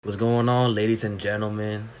What's going on, ladies and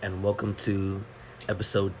gentlemen, and welcome to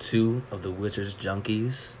episode 2 of the Wizards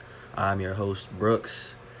Junkies. I'm your host,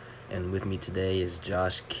 Brooks, and with me today is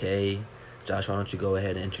Josh K. Josh, why don't you go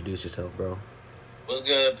ahead and introduce yourself, bro? What's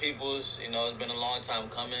good, peoples? It's been a long time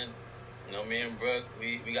coming. Me and Brooke,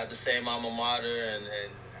 we got the same alma mater, and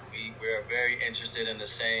we're very interested in the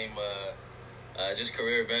same just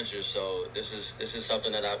career ventures. So this is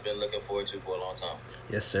something that I've been looking forward to for a long time.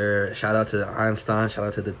 Yes, sir. Shout out to Einstein. Shout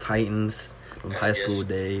out to the Titans from high school Yes.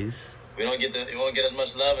 days. We won't get as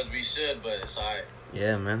much love as we should, but it's all right.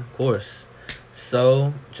 Yeah, man, of course.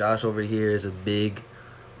 So, Josh over here is a big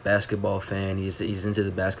basketball fan. He's into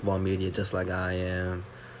the basketball media just like I am.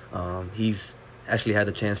 He's actually had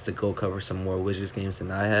the chance to go cover some more Wizards games than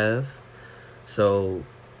I have. So,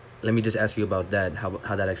 let me just ask you about that, how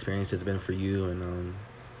that experience has been for you, and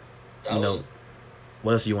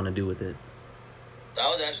what else do you want to do with it? That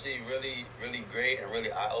was actually really, really great and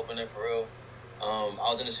really eye-opening for real. I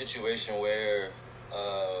was in a situation where,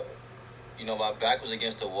 my back was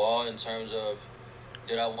against the wall in terms of,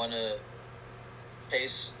 did I want to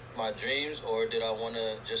chase my dreams, or did I want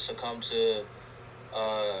to just succumb to,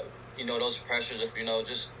 those pressures of,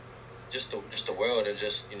 just the world, and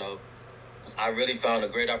just, I really found a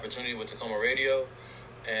great opportunity with Tacoma Radio,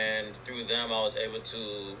 and through them I was able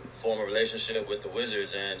to form a relationship with the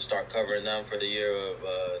Wizards and start covering them for the year of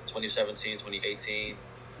 2017, 2018.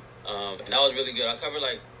 And that was really good. I covered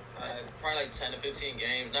probably 10 to 15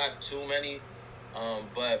 games, not too many,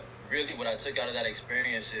 but really what I took out of that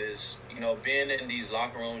experience is, being in these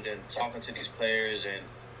locker rooms and talking to these players, and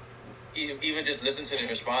even just listening to the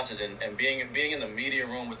responses, and being in the media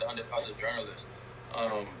room with the other journalists.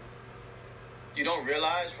 You don't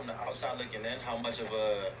realize from the outside looking in how much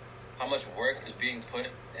work is being put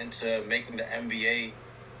into making the NBA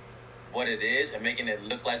what it is and making it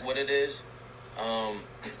look like what it is.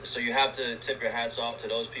 So you have to tip your hats off to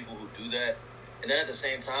those people who do that. And then at the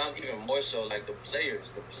same time, even more so, like the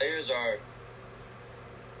players are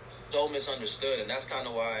so misunderstood, and that's kind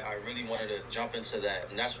of why I really wanted to jump into that.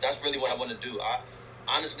 And that's really what I want to do.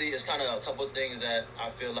 Honestly, it's kind of a couple of things that I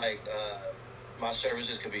feel like my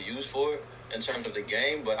services could be used for in terms of the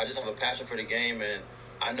game, but I just have a passion for the game, and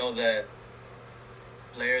I know that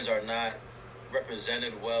players are not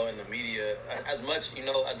represented well in the media as much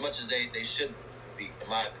as they should be, in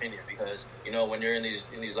my opinion, because when you're in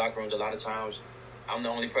these locker rooms, a lot of times I'm the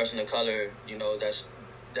only person of color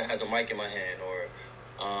that has a mic in my hand, or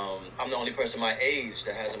I'm the only person my age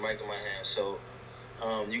that has a mic in my hand. So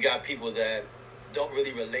you got people that don't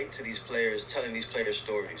really relate to these players, telling these players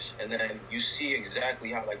stories. And then you see exactly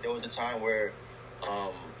how, like, there was a time where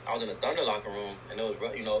I was in the Thunder locker room, and it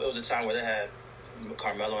was a time where they had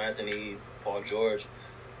Carmelo Anthony, Paul George,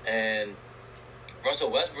 and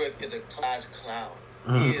Russell Westbrook is a class clown.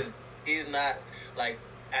 Mm-hmm. He's not, like,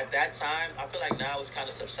 at that time, I feel like now it's kind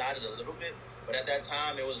of subsided a little bit, but at that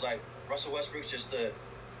time it was like Russell Westbrook's just the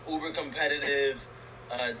uber competitive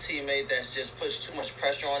teammate that's just puts too much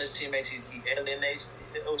pressure on his teammates. He alienates.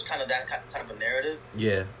 It was kind of that type of narrative.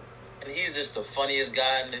 Yeah. And he's just the funniest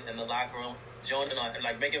guy in the locker room, joining on and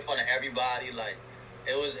making fun of everybody. Like,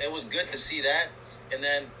 it was good to see that. And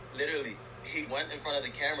then literally he went in front of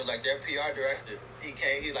the cameras, like their PR director. He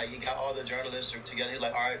came. He got all the journalists together. He's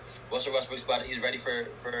like, all right, Russell Westbrook's about it. He's ready for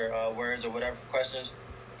words or whatever, for questions.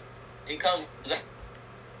 He comes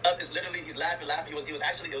up, it's literally, he's laughing.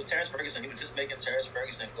 It was Terrence Ferguson. He was just making Terrence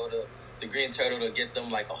Ferguson go to the Green Turtle to get them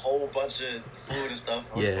like a whole bunch of food and stuff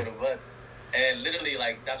for the butt. And literally,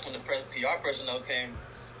 like, that's when the PR personnel came,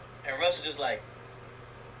 and Russell just like,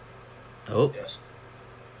 oh, yes,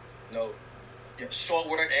 no, yeah, short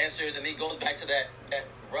word answers, and he goes back to that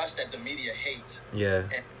Russ that the media hates. Yeah.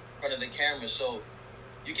 And in front of the camera, so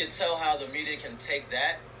you can tell how the media can take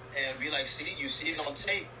that and be like, see, you see it on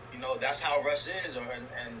tape. That's how Russ is.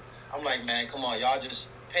 And I'm like, man, come on, y'all just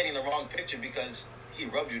painting the wrong picture because he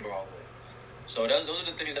rubbed you the wrong way. So those are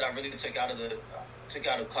the things that I really took out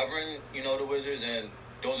of covering, the Wizards, and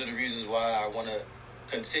those are the reasons why I want to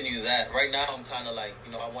continue that. Right now, I'm kind of like,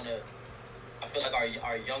 I feel like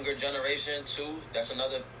our younger generation too. That's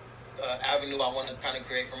another avenue I want to kind of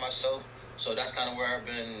create for myself. So that's kind of where I've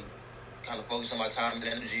been kind of focusing my time and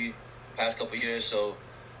energy past couple of years. So.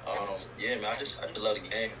 Yeah, man, I just love the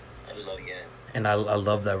game. I just love the game. And I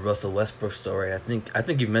love that Russell Westbrook story. I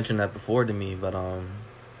think you've mentioned that before to me, but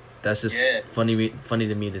that's just funny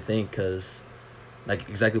to me to think, because like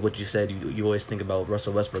exactly what you said, you always think about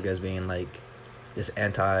Russell Westbrook as being like this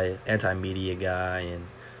anti-media guy and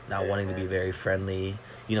not wanting to be very friendly.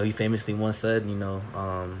 He famously once said,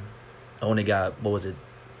 I only got, what was it,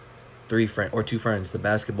 2 friends, the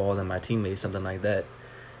basketball and my teammates, something like that.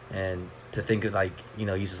 and to think of like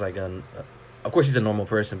he's just like of course he's a normal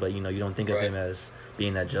person, but you don't think of him as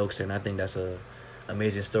being that jokester, and I think that's a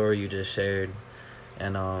amazing story you just shared.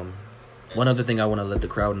 And one other thing I want to let the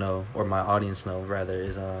crowd know, or my audience know rather,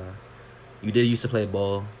 is you did used to play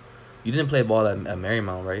ball. You didn't play ball at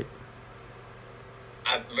Marymount, right?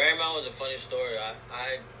 Marymount was a funny story.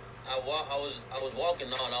 I was walking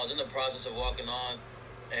on. I was in the process of walking on,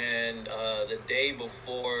 and the day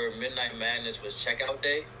before Midnight Madness was checkout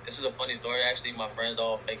day. This is a funny story. Actually, my friends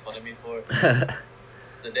all make fun of me for it.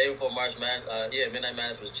 The day before Midnight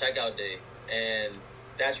Madness was checkout day, and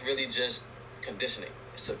that's really just conditioning.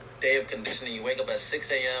 It's a day of conditioning. You wake up at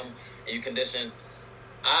 6 a.m. and you condition.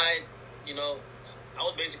 I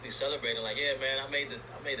was basically celebrating, like, yeah, man, I made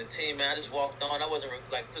the team, man. I just walked on. I wasn't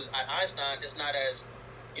because at Einstein, it's not as,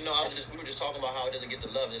 we were just talking about how it doesn't get the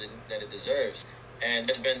love that it deserves. And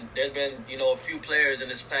there's been a few players in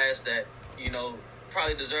this past that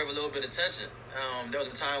probably deserve a little bit of attention. There was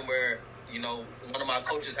a time where one of my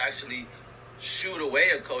coaches actually shooed away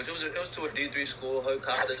a coach. It was to a D3 school, hood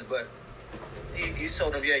college, but he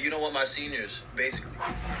told them, yeah, you don't want my seniors, basically.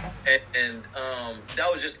 And that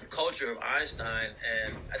was just the culture of Einstein.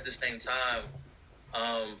 And at the same time,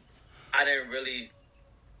 I didn't really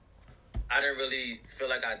feel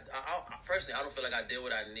like I personally, I don't feel like I did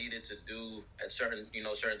what I needed to do at certain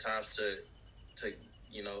times to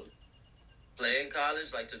play in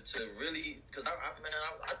college, like to really, because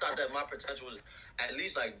I thought that my potential was at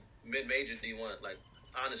least like mid-major D1, like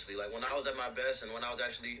honestly, like when I was at my best and when I was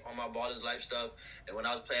actually on my ball is life stuff, and when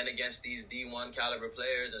I was playing against these D1 caliber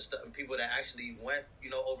players and stuff, and people that actually went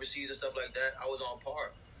overseas and stuff like that, I was on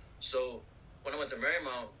par. So when I went to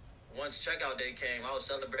Marymount, once checkout day came, I was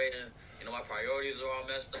celebrating. My priorities were all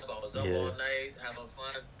messed up. I was up all night having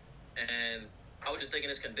fun, and I was just thinking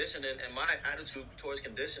it's conditioning. And my attitude towards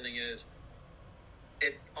conditioning is,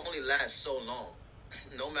 it only lasts so long,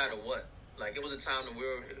 no matter what. Like, it was a time that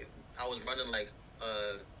I was running like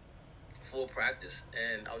full practice,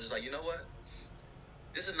 and I was just like, you know what?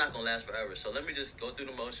 This is not gonna last forever. So let me just go through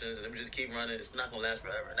the motions and let me just keep running. It's not gonna last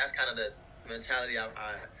forever, and that's kind of the mentality I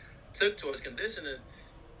took towards conditioning.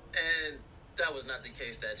 And that was not the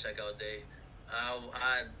case that checkout day.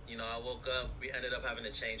 I woke up. We ended up having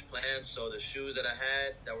to change plans. So the shoes that I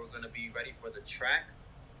had that were going to be ready for the track,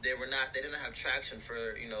 they didn't have traction for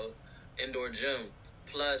indoor gym.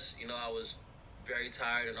 Plus, I was very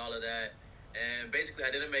tired and all of that. And basically,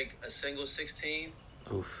 I didn't make a single 16.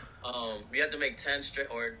 Oof. We had to make 10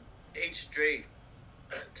 straight or 8 straight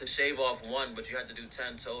to shave off one, but you had to do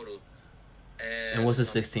 10 total. And what's a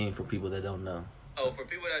 16 for people that don't know? Oh, for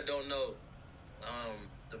people that don't know,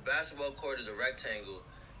 the basketball court is a rectangle,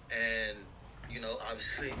 and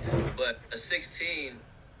obviously, but a 16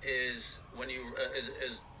 is when you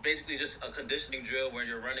is basically just a conditioning drill where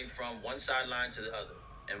you're running from one sideline to the other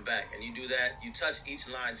and back, and you do that. You touch each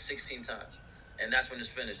line 16 times, and that's when it's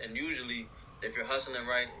finished. And usually, if you're hustling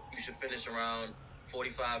right, you should finish around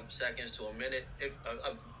 45 seconds to a minute. If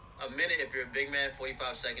a minute if you're a big man,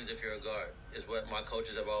 45 seconds if you're a guard is what my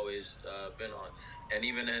coaches have always been on. And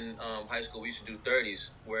even in high school, we used to do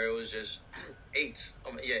 30s where it was just eights.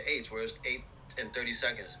 Eights where it was 8 and 30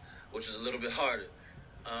 seconds, which was a little bit harder.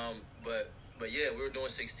 But yeah, we were doing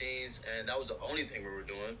 16s, and that was the only thing we were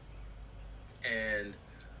doing. And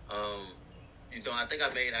I think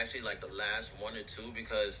I made actually like the last 1 or 2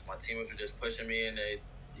 because my teammates were just pushing me, and they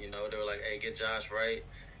were like, "Hey, get Josh right."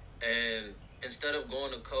 And instead of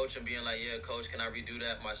going to coach and being like, yeah, coach, can I redo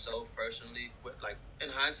that myself personally? Like, in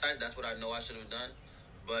hindsight, that's what I know I should have done.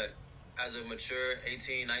 But as a mature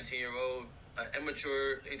 18, 19-year-old,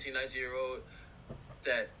 immature 18, 19-year-old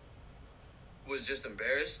that was just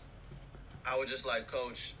embarrassed, I was just like,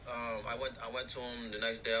 coach, I went to him the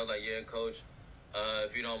next day. I was like, yeah, coach,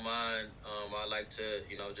 if you don't mind, I'd like to,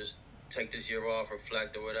 just take this year off,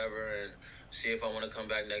 reflect or whatever, and see if I want to come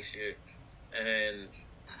back next year. And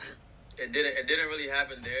it didn't really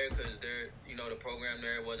happen there because the program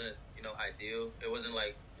there wasn't ideal. It wasn't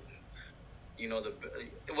like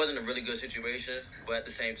it wasn't a really good situation, but at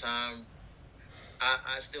the same time,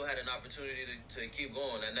 I still had an opportunity to keep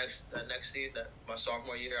going. That next season, my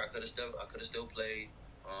sophomore year, I could have still played.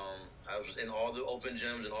 I was in all the open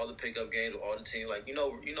gyms and all the pickup games with all the teams. Like I don't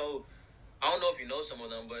know if you know some of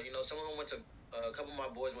them, but some of them went to a couple of my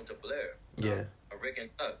boys went to Blair. Yeah. Rick and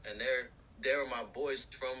Tuck, and they were my boys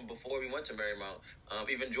from before we went to Marymount.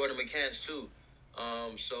 Even Jordan McCants too.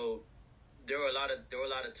 So there were a lot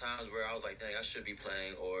of times where I was like, dang, I should be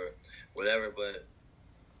playing or whatever. But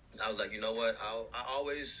I was like, you know what? I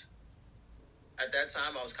always at that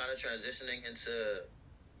time I was kind of transitioning into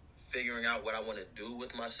figuring out what I want to do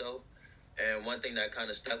with myself, And one thing that kind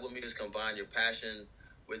of stuck with me is combine your passion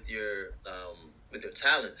with your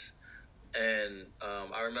talents. And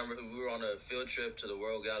I remember we were on a field trip to the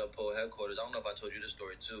World Gallup Poll headquarters. I don't know if I told you this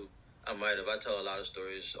story too. I might have. I tell a lot of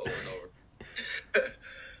stories over and over.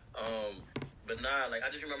 But nah, like I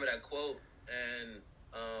just remember that quote, and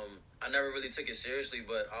I never really took it seriously.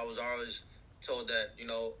 But I was always told that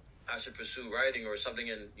I should pursue writing or something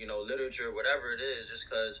in literature, whatever it is, just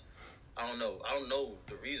because I don't know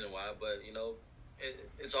the reason why, but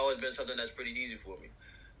it's always been something that's pretty easy for me.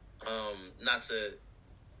 Not to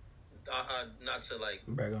like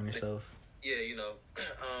brag on yourself. Yeah,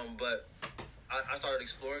 but I started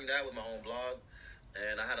exploring that with my own blog,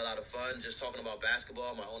 and I had a lot of fun just talking about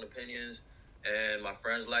basketball, my own opinions, and my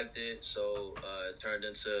friends liked it, so it turned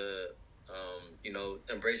into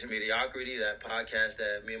Embracing Mediocrity, that podcast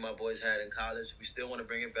that me and my boys had in college. We still want to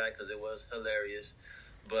bring it back because it was hilarious,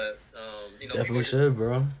 but definitely should,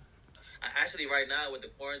 bro. Actually, right now with the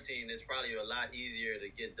quarantine, it's probably a lot easier to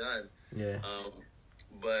get done. Yeah.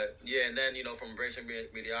 But yeah, and then from Embracing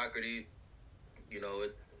Mediocrity,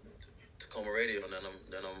 Tacoma Radio, and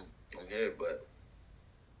then I'm here. But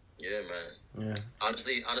yeah, man. Yeah.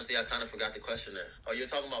 Honestly, I kind of forgot the question there. Oh, you're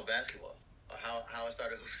talking about basketball. How I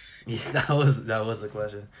started. Yeah, that was the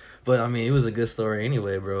question. But I mean, it was a good story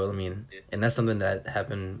anyway, bro. I mean, yeah. And that's something that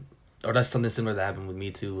happened, or that's something similar that happened with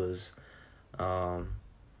me too. Was,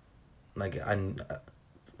 like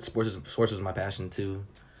sports was my passion too,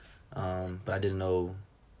 but I didn't know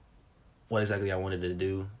what exactly I wanted to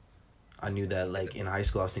do. I knew that like in high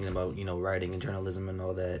school I was thinking about writing and journalism and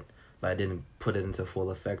all that, but I didn't put it into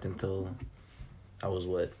full effect until I was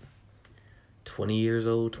 20 years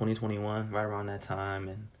old, 2021, right around that time.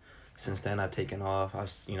 And since then I've taken off. I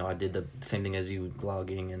did the same thing as you,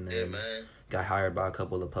 blogging, and then got hired by a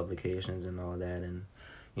couple of publications and all that, and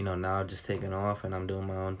now I've just taken off and I'm doing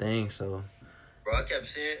my own thing. So, bro, I kept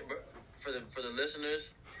seeing, bro, for the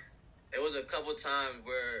listeners, it was a couple times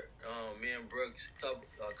where me and Brooks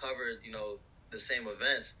covered the same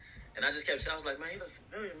events, and I just kept saying, I was like, man, you look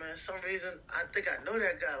familiar, man. For some reason I think I know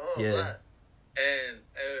that guy. Yeah. Blah. And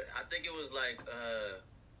I think it was like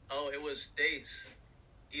it was States.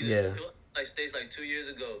 It was like States like 2 years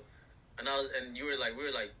ago, and we were like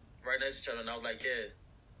right next to each other, and I was like, yeah.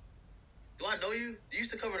 Do I know you? You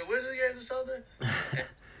used to cover the Wizards games or something?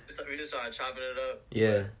 And we just started chopping it up.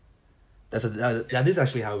 Yeah. That is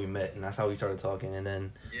actually how we met, and that's how we started talking. And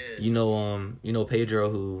then, Pedro,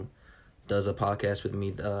 who does a podcast with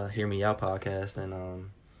me, Hear Me Out podcast, and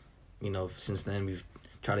since then we've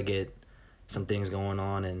tried to get some things going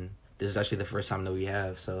on, and this is actually the first time that we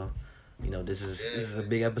have. So, this is a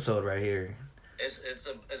big episode right here. It's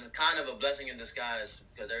kind of a blessing in disguise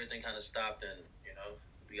because everything kind of stopped, and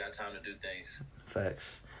we got time to do things.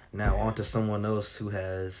 Facts. Now on to someone else who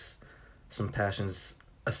has some passions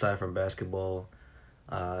aside from basketball,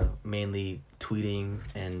 mainly tweeting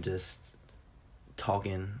and just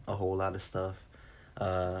talking a whole lot of stuff.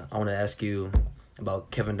 I want to ask you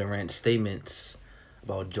about Kevin Durant's statements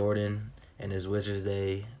about Jordan and his Wizards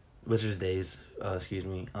days,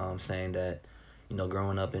 saying that,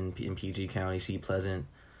 growing up in PG County, Seat Pleasant,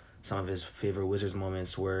 some of his favorite Wizards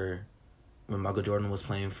moments were when Michael Jordan was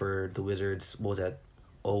playing for the Wizards. What was that,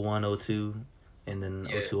 01, 02, and then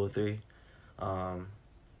 02, 03?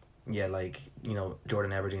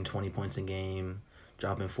 Jordan averaging 20 points a game,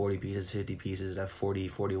 dropping 40 pieces, 50 pieces at 40,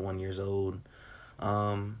 41 years old.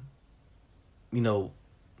 What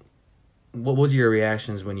was your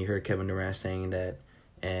reactions when you heard Kevin Durant saying that,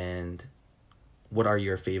 and what are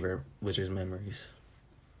your favorite Wizards memories?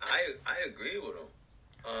 I agree with him.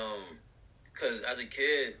 Because as a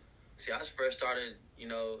kid, I first started,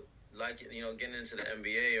 getting into the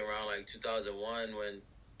NBA around like 2001 when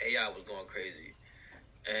AI was going crazy.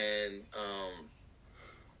 And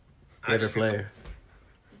favorite player.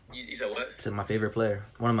 You said what? It's my favorite player.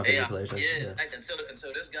 One of my favorite players. Yeah. Like, until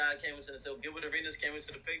this guy until Gilbert Arenas came into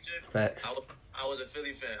the picture. Facts. I was a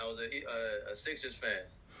Philly fan. I was a Sixers fan.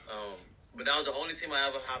 But that was the only team I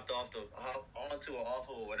ever hopped onto or off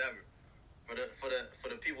of or whatever. For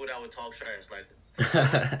the people that would talk trash, like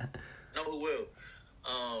know who will.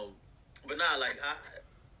 But nah, like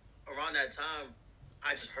around that time,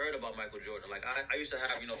 I just heard about Michael Jordan. Like I used to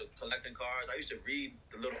have collecting cards. I used to read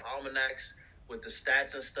the little almanacs with the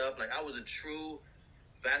stats and stuff. Like I was a true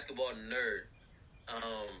basketball nerd.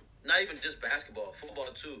 Not even just basketball, football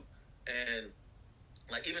too. And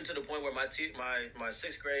like even to the point where my 6th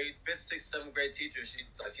grade, 5th, 6th, 7th grade teacher,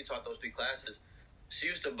 she taught those 3 classes. She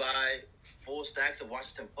used to buy full stacks of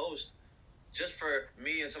Washington Post just for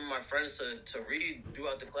me and some of my friends to read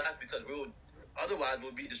throughout the class because we would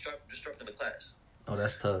be disrupting the class. Oh,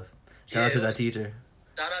 that's tough. Shout out to that teacher.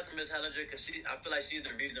 Shout out to Miss Hellinger because I feel like she's the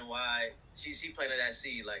reason why she played in that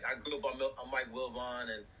seed. Like I grew up on Mike Wilbon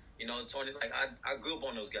and Tony. Like I grew up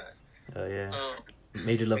on those guys. Oh yeah.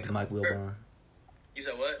 Major love to Mike Wilbon. You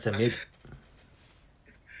said what? Said major.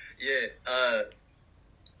 Yeah.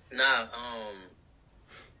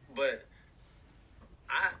 But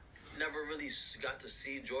I never really got to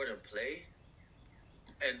see Jordan play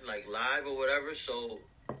and like live or whatever, so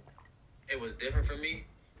it was different for me.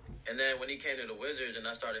 And then when he came to the Wizards and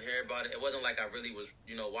I started hearing about it, it wasn't like I really was,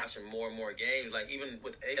 watching more and more games. Like even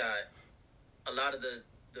with AI, a lot of the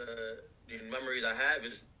memories I have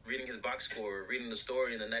is reading his box score, reading the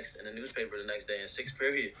story in the newspaper the next day in sixth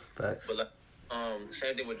period. Facts. But like,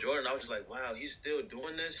 same thing with Jordan. I was just like, wow, he's still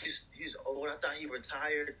doing this. He's old. I thought he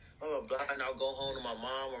retired. Blah blah blah. And I'll go home to my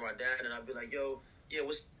mom or my dad, and I'll be like, yo, yeah,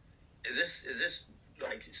 is this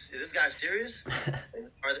guy serious?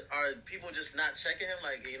 Are people just not checking him?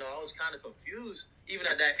 Like, I was kind of confused even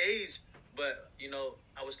at that age, but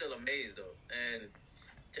I was still amazed though. And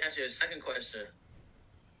to answer your second question,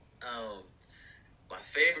 my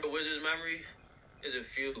favorite Wizards memory is a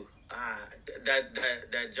few. That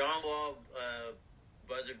John Wall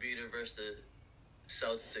buzzer beater versus the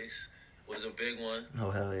Celtics was a big one. Oh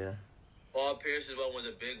hell yeah! Paul Pierce's one was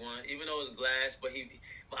a big one, even though it was glass. But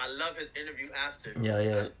I love his interview after.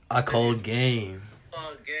 Yeah. I called game.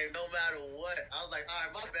 Game, no matter what. I was like, all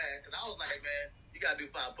right, my bad, because I was like, man, you gotta do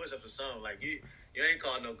 5 push-ups or something. Like you ain't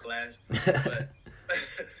calling no class. But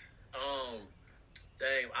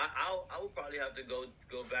dang, I would probably have to go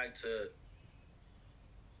back to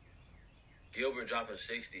Gilbert dropping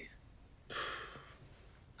 60.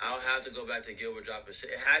 I'll have to go back to Gilbert dropping 60.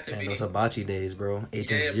 It had to be those hibachi days, bro.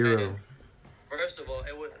 8-0. First of all,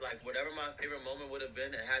 it was like whatever my favorite moment would have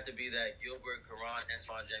been. It had to be that Gilbert, Karan,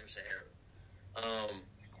 Antoine Jameson era.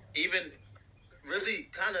 Even really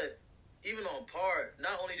kind of even on par.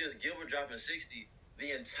 Not only just Gilbert dropping 60,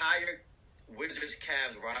 the entire Wizards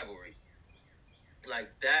Cavs rivalry.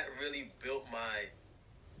 Like that really built my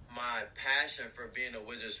passion for being a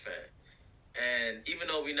Wizards fan. And even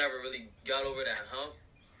though we never really got over that hump,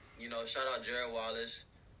 shout out Jared Wallace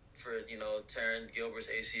for, tearing Gilbert's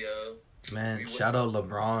ACL. Man, shout out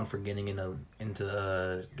LeBron for getting into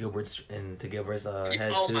Gilbert's head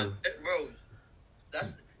too. Bro,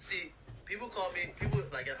 people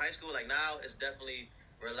like in high school, like now it's definitely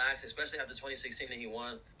relaxed, especially after 2016 and he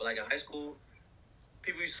won. But like in high school,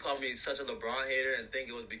 people used to call me such a LeBron hater and think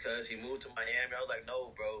it was because he moved to Miami. I was like,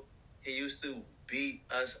 no, bro. He used to beat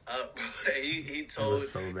us up, bro. He told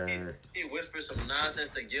so bad. He whispered some nonsense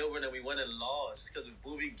to Gilbert and we went and lost because of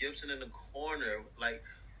Boobie Gibson in the corner. Like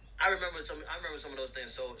I remember some of those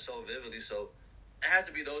things so vividly. So it has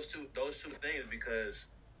to be those two things because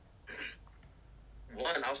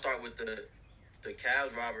one, I'll start with the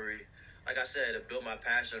Cavs rivalry. Like I said, it built my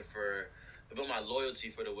my loyalty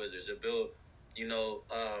for the Wizards. It built, it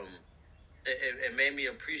made me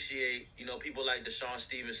appreciate, people like Deshaun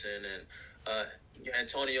Stevenson and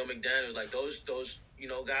Antonio McDaniels, like those guys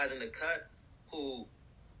in the cut who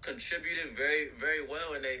contributed very, very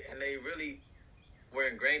well, and they really were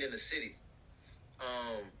ingrained in the city.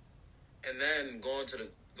 And then going to the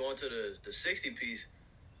 60 piece,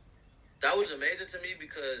 that was amazing to me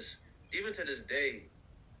because even to this day,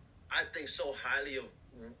 I think so highly of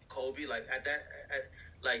Kobe. Like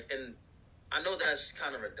and I know that's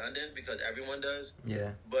kind of redundant because everyone does.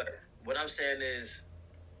 Yeah. But what I'm saying is,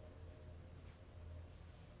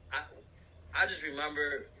 I just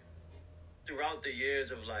remember throughout the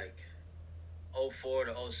years of like 04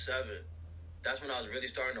 to 07, that's when I was really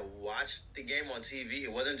starting to watch the game on TV.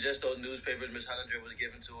 It wasn't just those newspapers Miss Hellinger was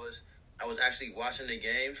giving to us. I was actually watching the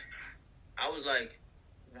games. I was like,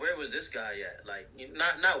 where was this guy at? Like,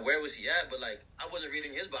 not where was he at, but like, I wasn't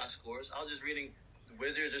reading his box scores. I was just reading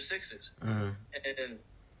Wizards or Sixers. Mm-hmm. And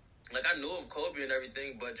like, I knew of Kobe and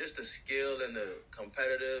everything, but just the skill and the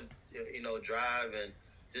competitive, drive and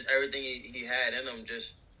just everything he had in him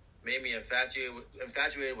just made me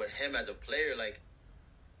infatuated with him as a player. Like,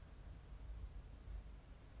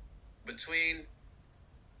 between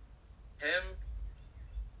him,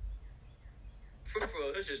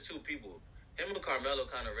 it's just two people. Him and Carmelo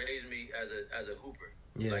kind of raised me as a hooper.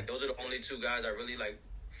 Yeah. Like, those are the only two guys I really like.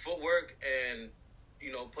 Footwork and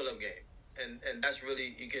pull-up game, and that's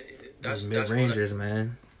really those mid-rangers,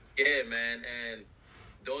 man. Yeah, man, and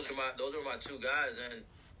those are my two guys, and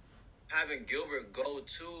having Gilbert go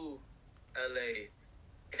to LA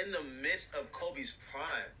in the midst of Kobe's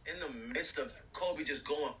prime, in the midst of Kobe just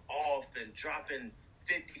going off and dropping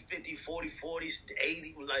 50, 40, 40s,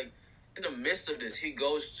 80, like in the midst of this, he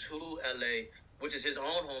goes to LA, which is his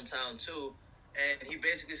own hometown too, and he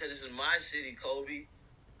basically said, "This is my city, Kobe.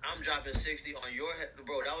 I'm dropping 60 on your head,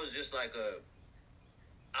 bro." That was just like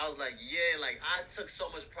I was like, yeah, like I took so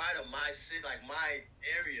much pride in my city, like my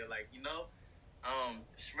area, like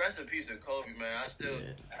rest in peace to Kobe, man.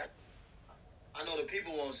 I know the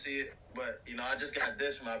people won't see it, but I just got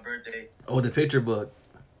this for my birthday. Oh, the picture book.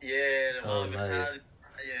 Yeah, the nice. mentality.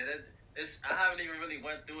 Yeah, I haven't even really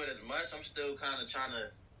went through it as much. I'm still kind of trying to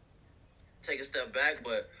take a step back,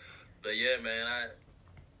 but yeah, man,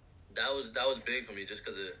 that was big for me just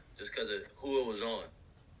because of who it was on.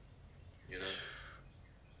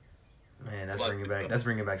 Man, that's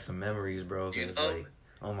bringing back some memories, bro. Cause like,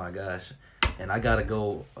 oh my gosh, and I gotta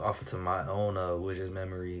go off into my own Wizards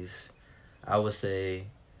memories. I would say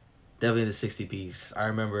definitely the 60 piece. I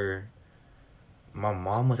remember my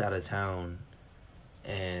mom was out of town,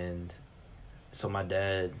 and so my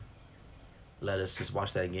dad let us just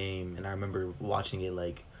watch that game, and I remember watching it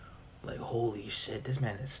like holy shit, this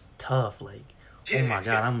man is tough. Like, oh my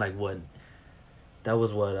god, I'm like, what? That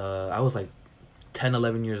was what I was like 10,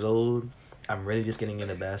 11 years old. I'm really just getting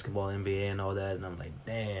into basketball, NBA, and all that, and I'm like,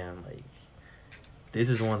 damn, like, this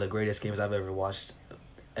is one of the greatest games I've ever watched,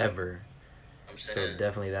 ever. So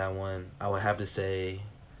definitely that one. I would have to say,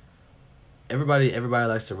 everybody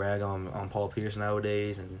likes to rag on Paul Pierce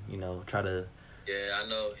nowadays, and try to. Yeah, I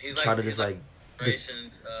know. He's like Patrick Ewing.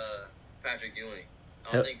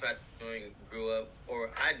 I don't think Patrick Ewing grew up,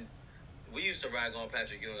 we used to rag on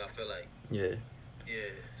Patrick Ewing. I feel like. Yeah.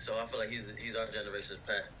 Yeah, so I feel like he's our generation's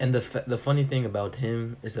Pat. And the funny thing about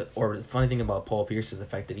him is the funny thing about Paul Pierce is the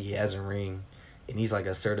fact that he has a ring, and he's like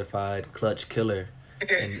a certified clutch killer,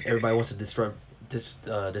 and everybody wants to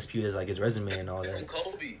dispute his resume and all that. From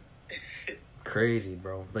Kobe. Crazy,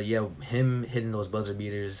 bro. But yeah, him hitting those buzzer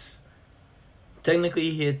beaters.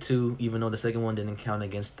 Technically, he hit 2, even though the second one didn't count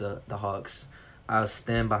against the Hawks. I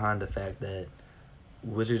stand behind the fact that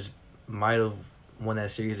Wizards might have won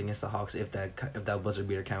that series against the Hawks if that buzzer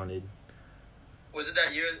beater counted. Was it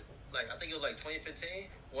that year? Like, I think it was like 2015.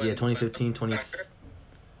 Yeah, 2015,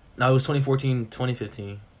 No, it was 2014,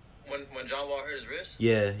 2015. When John Wall hurt his wrist.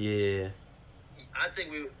 Yeah. I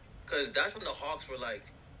think because that's when the Hawks were like,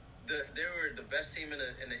 they were the best team in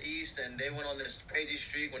the East, and they went on this crazy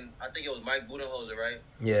streak when I think it was Mike Budenholzer, right?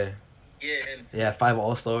 Yeah. Yeah, and 5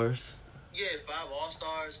 All-Stars. Yeah, 5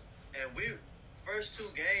 All-Stars, and first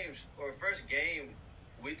game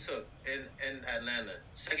we took in Atlanta.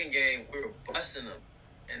 Second game we were busting them,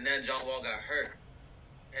 and then John Wall got hurt,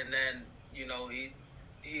 and then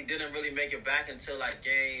he didn't really make it back until like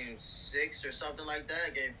game 6 or something like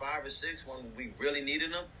that, game 5 or 6 when we really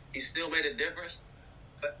needed him. He still made a difference,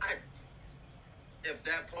 but if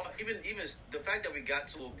that Paul, even the fact that we got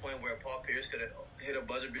to a point where Paul Pierce could have hit a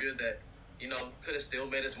buzzer beater that could have still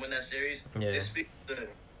made us win that series. Yeah. It speaks to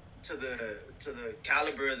the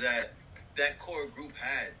caliber that core group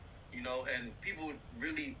had, and people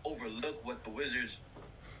really overlook what the Wizards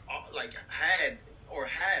had or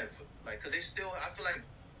have, because they still, I feel like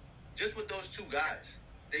just with those 2 guys,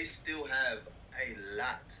 they still have a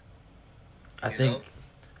lot. I think,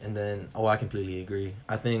 and then I completely agree.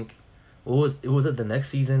 I think it was the next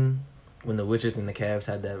season when the Wizards and the Cavs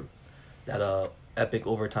had that epic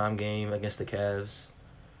overtime game against the Cavs.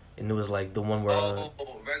 And it was like the one where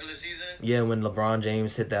regular season. Yeah, when LeBron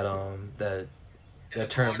James hit that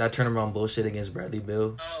turnaround bullshit against Bradley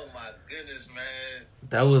Beal. Oh my goodness, man!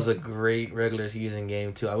 That was a great regular season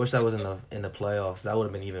game too. I wish that was in the playoffs. That would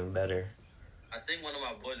have been even better. I think one of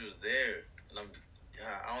my boys was there, and I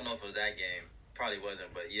don't know if it was that game. Probably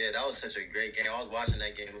wasn't, but yeah, that was such a great game. I was watching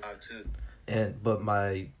that game live too. But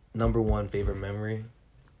my number one favorite memory,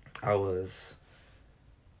 it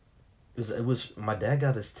was my dad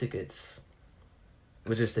got his tickets,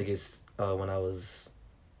 Wizards tickets, when I was,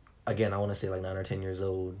 again, I want to say like 9 or 10 years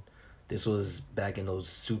old. This was back in those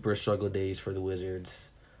super struggle days for the Wizards.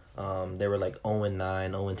 They were like 0-9,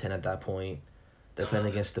 0-10 at that point. They're playing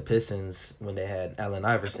against the Pistons when they had Allen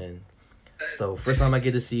Iverson. So first time I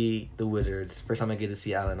get to see the Wizards, first time I get to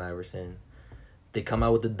see Allen Iverson. They come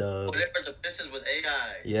out with the dub. Oh, they were the Pistons with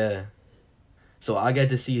AI. Yeah. So I get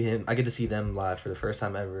to see them live for the first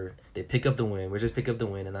time ever. They pick up the win. Wizards pick up the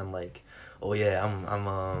win, and I'm like, oh yeah,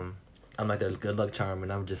 I'm like their good luck charm,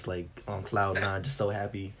 and I'm just like on cloud 9, just so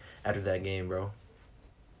happy after that game, bro.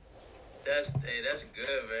 That's good,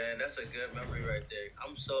 man. That's a good memory right there.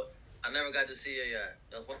 I never got to see AI.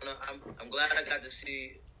 I'm glad I got to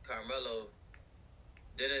see Carmelo.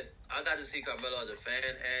 I got to see Carmelo as a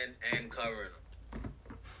fan and covering him.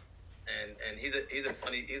 And he's a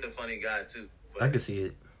funny guy too. But I can see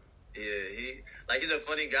it. Yeah, he's a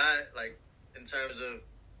funny guy, like in terms of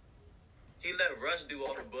he let Russ do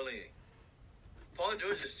all the bullying. Paul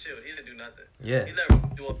George just chilled. He didn't do nothing. Yeah. He never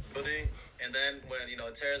do a building. And then when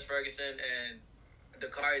Terrence Ferguson and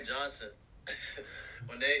Dakari Johnson,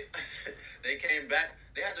 when they came back,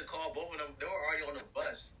 they had to call both of them. They were already on the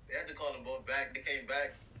bus. They had to call them both back. They came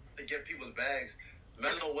back to get people's bags.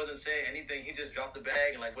 Melo wasn't saying anything. He just dropped the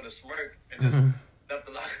bag and with a smirk and just left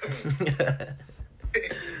the locker room.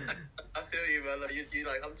 I feel you, Melo. You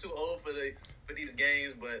like, I'm too old for these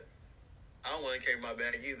games, but I don't want to carry my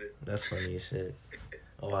bag either. That's funny as shit.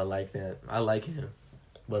 Oh, I like that. I like him.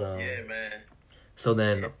 But yeah, man. So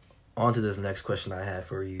then, on to this next question I have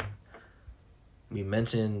for you. We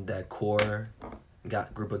mentioned that core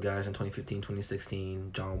group of guys in 2015,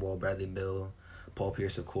 2016. John Wall, Bradley Beal, Paul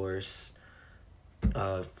Pierce, of course.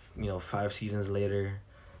 5 seasons later,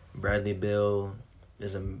 Bradley Beal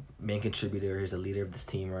is a main contributor. He's the leader of this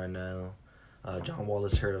team right now. John Wall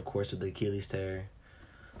is hurt, of course, with the Achilles tear.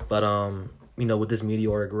 But with this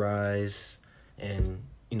meteoric rise, and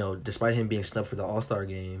despite him being snubbed for the All-Star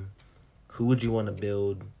game, who would you want to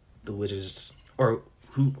build the Wizards, or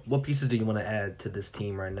what pieces do you want to add to this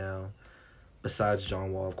team right now, besides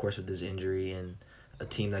John Wall, of course, with this injury, and a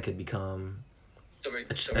team that could become. So we're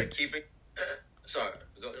keeping. Sorry,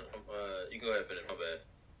 you can go ahead and finish. My bad.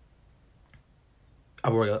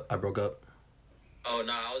 I broke up. Oh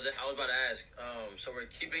no, I was about to ask. So we're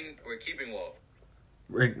keeping Wall.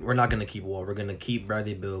 We're not gonna keep Wall. We're gonna keep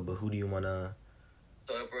Bradley Beal. But who do you wanna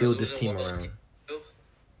build this team around?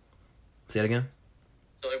 Say it again.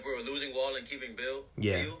 So if we're losing Wall and keeping Beal,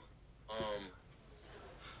 yeah.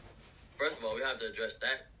 First of all, we have to address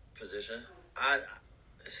that position.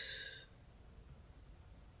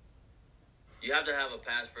 You have to have a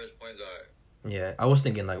pass first point guard. Yeah, I was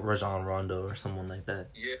thinking like Rajon Rondo or someone like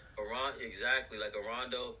that. Yeah, exactly, like a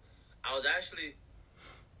Rondo.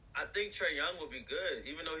 I think Trae Young would be good,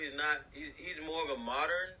 even though he's not. He's more of a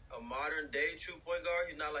modern day true point guard.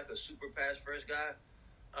 He's not like a super pass first guy.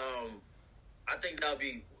 I think that'll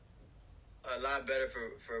be a lot better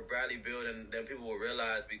for Bradley Beal than people will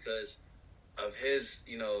realize because of his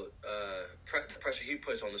pressure he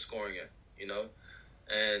puts on the scoring end,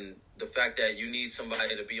 and the fact that you need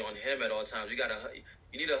somebody to be on him at all times. You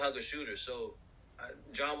need to hug a shooter. So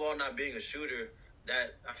John Wall not being a shooter,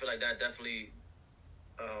 that I feel like that definitely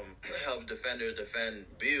helps defenders defend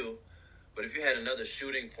Beal. But if you had another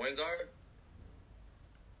shooting point guard,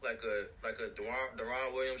 like a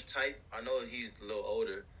Deron Williams type, I know he's a little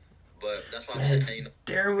older, but that's why I'm saying.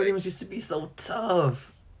 Deron Williams used to be so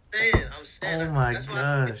tough. I'm saying. Oh my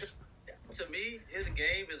gosh. To me, his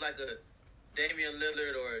game is like a Damian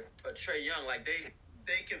Lillard or a Trae Young. Like they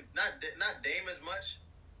can not Dame as much,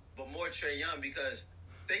 but more Trae Young because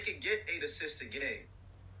they can get 8 assists a game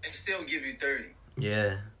and still give you 30.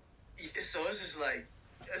 Yeah. So it's just like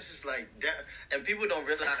that, and people don't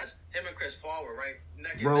realize him and Chris Paul were right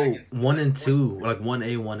neck and neck. Bro, 1 and 2, like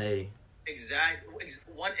 1A, 1A. Exactly,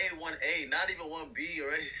 1A, 1A, not even 1B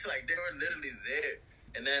or anything. Like they were literally there,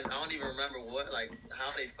 and then I don't even remember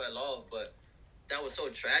how they fell off, but that was so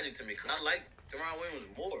tragic to me because I like Deron Williams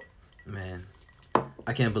more. Man,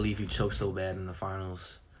 I can't believe he choked so bad in the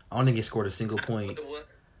finals. I don't think he scored a single point.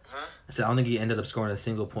 Huh? I said I don't think he ended up scoring a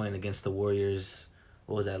single point against the Warriors.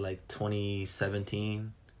 What was that, like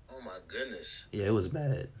 2017? Oh my goodness. Yeah, it was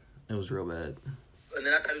bad. It was real bad. And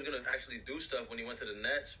then I thought he was gonna actually do stuff when he went to the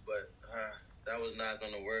Nets, but that was not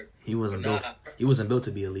gonna work. He wasn't built. He wasn't built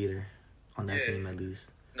to be a leader on that team, at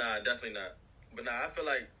least. Nah, definitely not. But I feel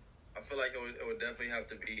like it would definitely have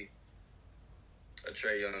to be a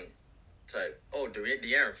Trae Young type. Oh,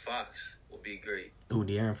 De'Aaron Fox would be great. Oh,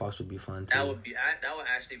 De'Aaron Fox would be fun too. That would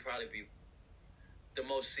actually probably be the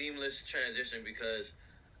most seamless transition because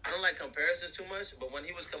I don't like comparisons too much, but when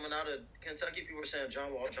he was coming out of Kentucky, people were saying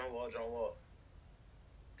John Wall.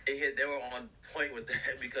 They were on point with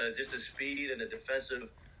that because just the speed and the defensive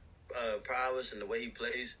prowess and the way he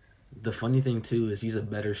plays. The funny thing too is he's a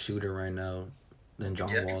better shooter right now than John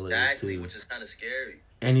Wall is too, which is kind of scary.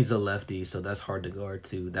 And he's a lefty, so that's hard to guard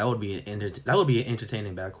too. That would be an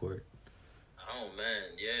entertaining backcourt. Oh man,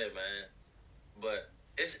 yeah, man. But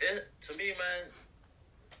it's to me, man.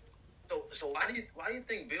 So why do you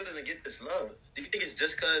think Beal doesn't get this love? Do you think it's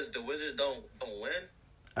just because the Wizards don't win?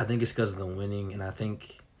 I think it's because of the winning, and I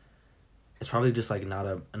think it's probably just like not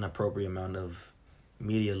an appropriate amount of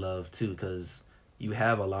media love too, because you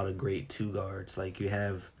have a lot of great two guards. Like you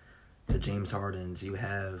have the James Hardens, you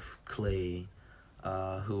have Clay.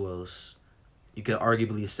 Who else? You could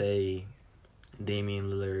arguably say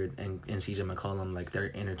Damian Lillard and CJ McCollum, like they're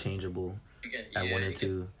interchangeable at 1 and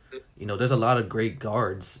 2. There's a lot of great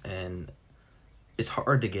guards, and it's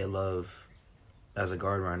hard to get love as a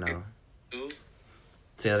guard right now. Who?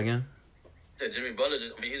 Say that again? Jimmy Butler.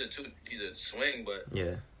 He's a swing, but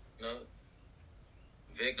yeah. You know,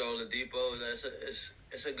 Victor Oladipo.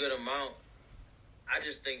 It's a good amount. I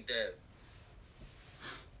just think that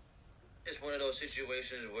it's one of those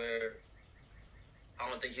situations where I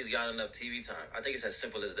don't think he's got enough TV time. I think it's as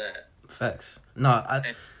simple as that. Facts. No,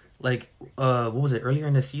 what was it? Earlier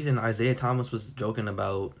in the season, Isaiah Thomas was joking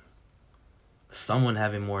about someone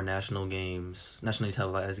having more nationally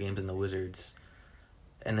televised games than the Wizards.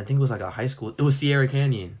 And I think it was like a high school. It was Sierra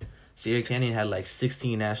Canyon. Sierra Canyon had like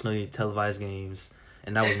 16 nationally televised games,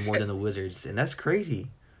 and that was more than the Wizards. And that's crazy.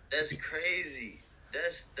 That's crazy.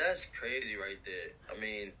 That's crazy right there. I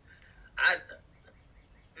mean,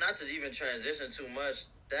 not to even transition too much.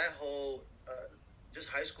 That whole just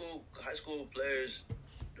high school players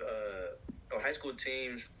or high school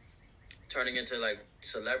teams turning into like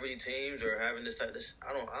celebrity teams or having this.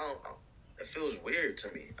 I don't. It feels weird to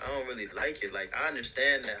me. I don't really like it. Like I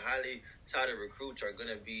understand that highly touted recruits are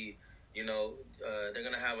gonna be, they're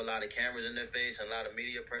gonna have a lot of cameras in their face and a lot of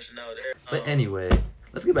media personnel there. But anyway,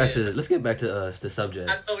 let's get back to the subject.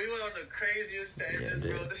 I know we went on the craziest tangent,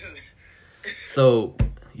 bro. So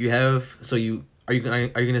are you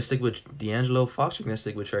gonna stick with D'Angelo Fox or are you gonna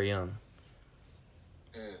stick with Trae Young?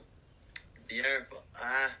 De'Aaron Fox.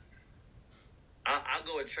 I'll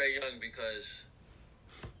go with Trae Young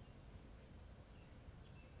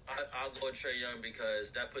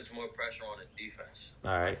because that puts more pressure on the defense.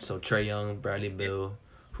 All right, so Trae Young, Bradley Beal,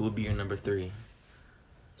 who would be your number 3?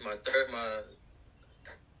 My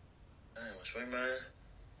swing man.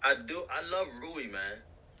 I love Rui, man.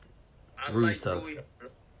 Rui's tough. Rui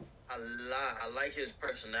a lot. I like his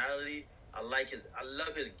personality. I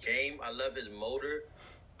love his game. I love his motor.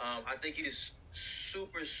 I think he's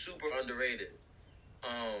super, super underrated.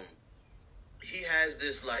 He has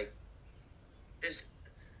this like, it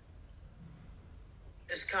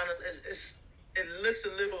looks a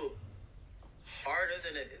little harder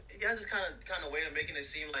than it. He has this kind of way of making it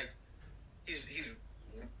seem like he's.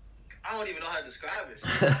 I don't even know how to describe it.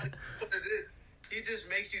 He just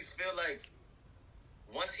makes you feel like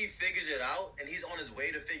once he figures it out and he's on his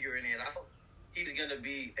way to figuring it out, he's gonna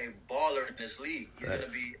be a baller in this league. He's gonna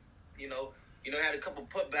be, he had a couple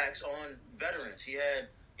putbacks on veterans. He had,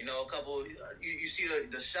 a couple. You see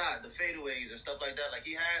the shot, the fadeaways and stuff like that. Like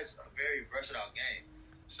he has a very versatile game.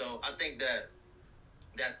 So I think that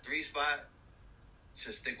 3 spot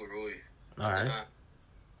should stick with Rui. All right.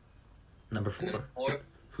 Number 4.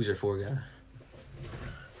 Who's your 4 guy?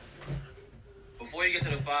 Before you get to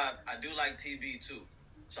the 5, I do like TB too.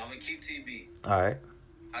 So I'm gonna keep TB. All right.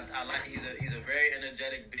 I like he's a very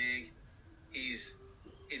energetic big. He's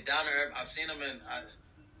down to earth. I've seen him in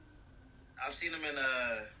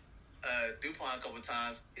DuPont a couple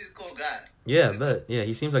times. He's a cool guy. Yeah, but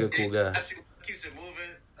he seems like a cool guy. Actually keeps it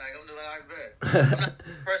moving. Like I'm just like, I bet. I'm not the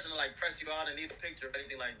person to like press you out and need a picture or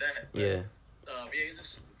anything like that. But, yeah. He's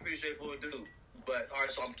just a pretty straightforward dude. But all right,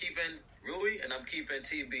 so I'm keeping Rui and I'm keeping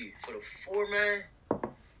TB for the 4 man.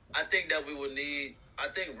 I think that we will need. I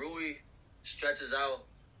think Rui stretches the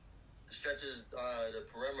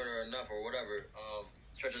perimeter enough or whatever.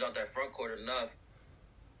 Stretches out that front court enough.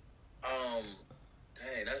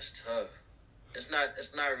 Dang, that's tough. It's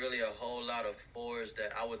not really a whole lot of 4s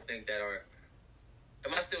that I would think that are.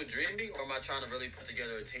 Am I still dreaming, or am I trying to really put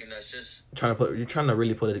together a team that's just you're trying to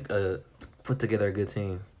really put together a good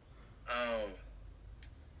team?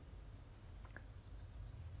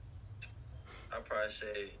 I'd probably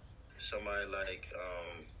say somebody like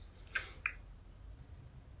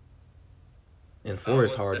And 4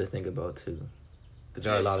 is hard to think about too, because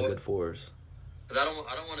there are a lot of good 4s. Because I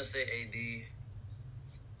don't want to say AD.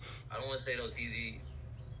 I don't want to say those easy,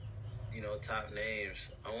 top names.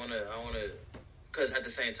 I want to, because at the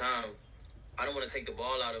same time, I don't want to take the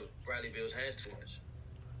ball out of Bradley Beal's hands too much.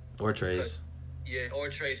 Or Trae's. Yeah, or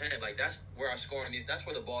Trae's hand. Like that's where our scoring needs. That's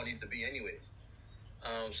where the ball needs to be, anyways.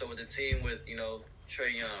 So with the team with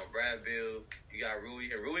Trae Young, Brad Beal, you got Rui,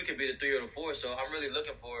 and Rui could be the 3 or the 4. So I'm really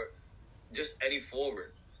looking for just any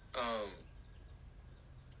forward.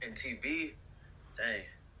 And TB, dang,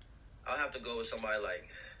 I'll have to go with somebody like.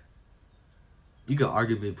 You could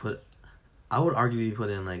arguably I would arguably put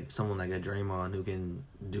in like someone like a Draymond who can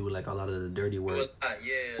do like a lot of the dirty work.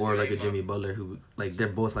 Yeah. Or like a Jimmy Butler who like they're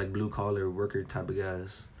both like blue collar worker type of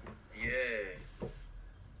guys. Yeah.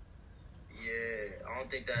 I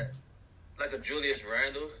don't think that like a Julius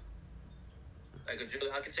Randle. I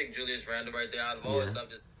could take Julius Randle right there. I've always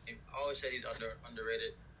loved it. I always said he's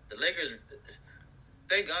underrated. The Lakers,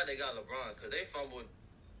 thank God they got LeBron because they fumbled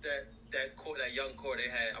that young core they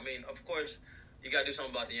had. I mean, of course, you got to do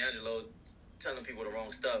something about D'Angelo telling people the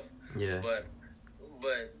wrong stuff. Yeah. But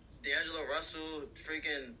D'Angelo Russell,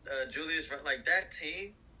 freaking Julius, like that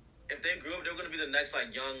team, if they grew up, they're going to be the next,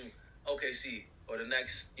 like, young OKC or the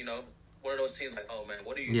next, one of those teams like, oh, man,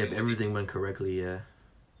 what do you do? Yeah, if everything went correctly, yeah.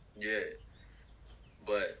 Yeah.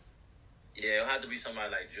 But, yeah, it'll have to be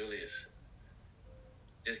somebody like Julius.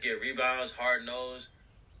 Just get rebounds, hard nose,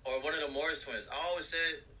 or one of the Morris twins. I always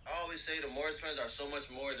say the Morris twins are so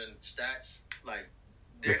much more than stats. Like,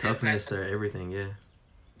 their toughness, their everything, yeah.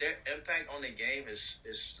 Their impact on the game is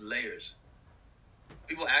layers.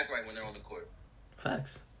 People act right when they're on the court.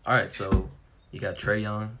 Facts. All right, so you got Trae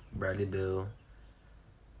Young, Bradley Beal.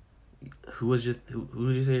 Who did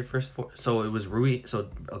you say your first four? So it was Rui. So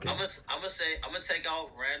okay. I'm gonna take out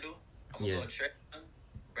Randall. I'm gonna go Trae Young,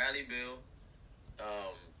 Bradley Beal,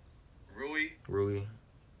 Rui,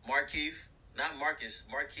 Markieff, not Marcus,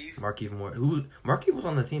 Markieff. Markieff Moore. Markieff was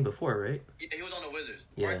on the team before, right? Yeah, he was on the Wizards.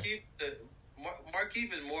 Yeah.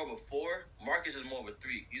 Markieff is more of a 4. Marcus is more of a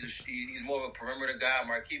 3. He's more of a perimeter guy.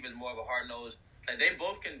 Markieff is more of a hard nose. Like, they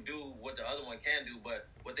both can do what the other one can do, but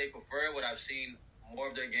what they prefer, what I've seen more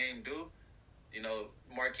of their game do,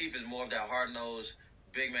 Markieff is more of that hard nose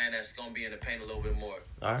big man that's gonna be in the paint a little bit more.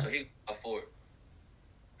 All right. So he a 4.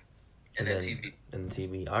 And then TB. And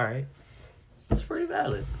TB. All right. That's pretty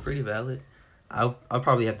valid. I'll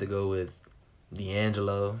probably have to go with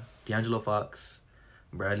D'Angelo Fox,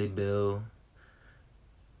 Bradley Beal.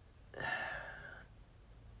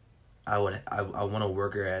 I want to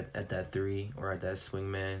work her at that 3 or at that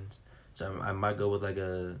swingman, so I might go with like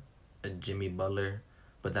a Jimmy Butler,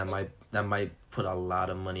 but that might put a lot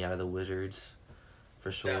of money out of the Wizards,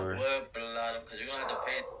 for sure. That would put a lot of, because you're gonna have to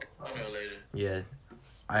pay sooner or later. Yeah,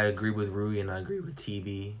 I agree with Rui and I agree with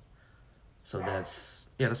TB, so that's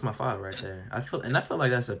my 5 right there. I feel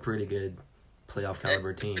like that's a pretty good playoff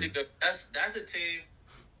caliber team. Pretty good. That's a team.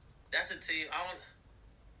 That's a team.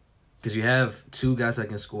 Because you have 2 guys that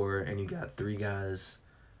can score, and you got 3 guys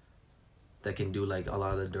that can do like a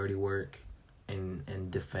lot of the dirty work and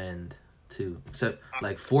defend too. Except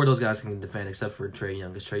like 4 of those guys can defend, except for Trae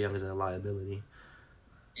Young, because Trae Young is a liability.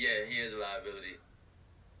 Yeah, he is a liability.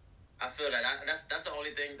 I feel that. That's the only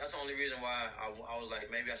thing. That's the only reason why I was like,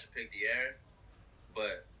 maybe I should pick De'Aaron.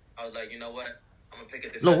 But I was like, you know what? I'm gonna pick a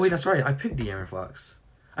defense. No, wait, that's right. I picked De'Aaron Fox.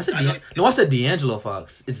 I said D'Angelo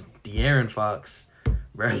Fox. It's De'Aaron Fox.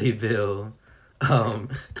 Bradley Beal. I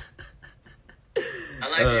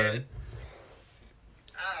like it.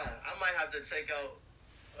 I might have to take out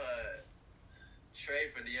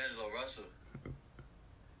Trae for D'Angelo Russell.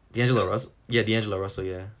 D'Angelo Russell? Yeah, D'Angelo Russell,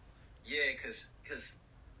 yeah. Yeah, because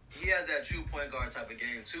he has that true point guard type of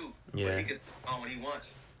game, too. Yeah. But he can on when he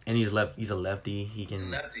wants. And he's a lefty. He can. He's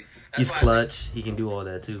a lefty. He's clutch. He can do all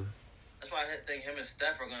that, too. That's why I think him and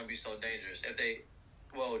Steph are going to be so dangerous. If they...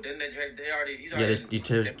 Well, didn't they trade? You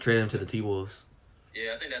traded him to the T-Wolves.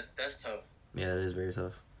 Yeah, I think that's tough. Yeah, it is very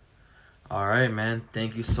tough. All right, man.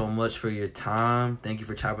 Thank you so much for your time. Thank you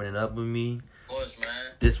for chopping it up with me. Of course,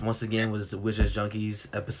 man. This, once again, was the Wizards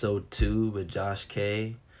Junkies episode 2 with Josh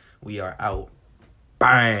K. We are out.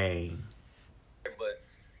 Bang! But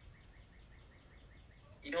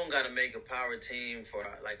you don't got to make a power team for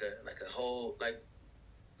like a whole... Like,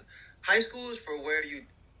 high school is for where you...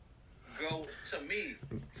 Go to me,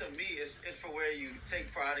 it's for where you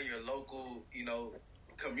take pride in your local,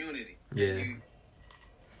 community. Yeah.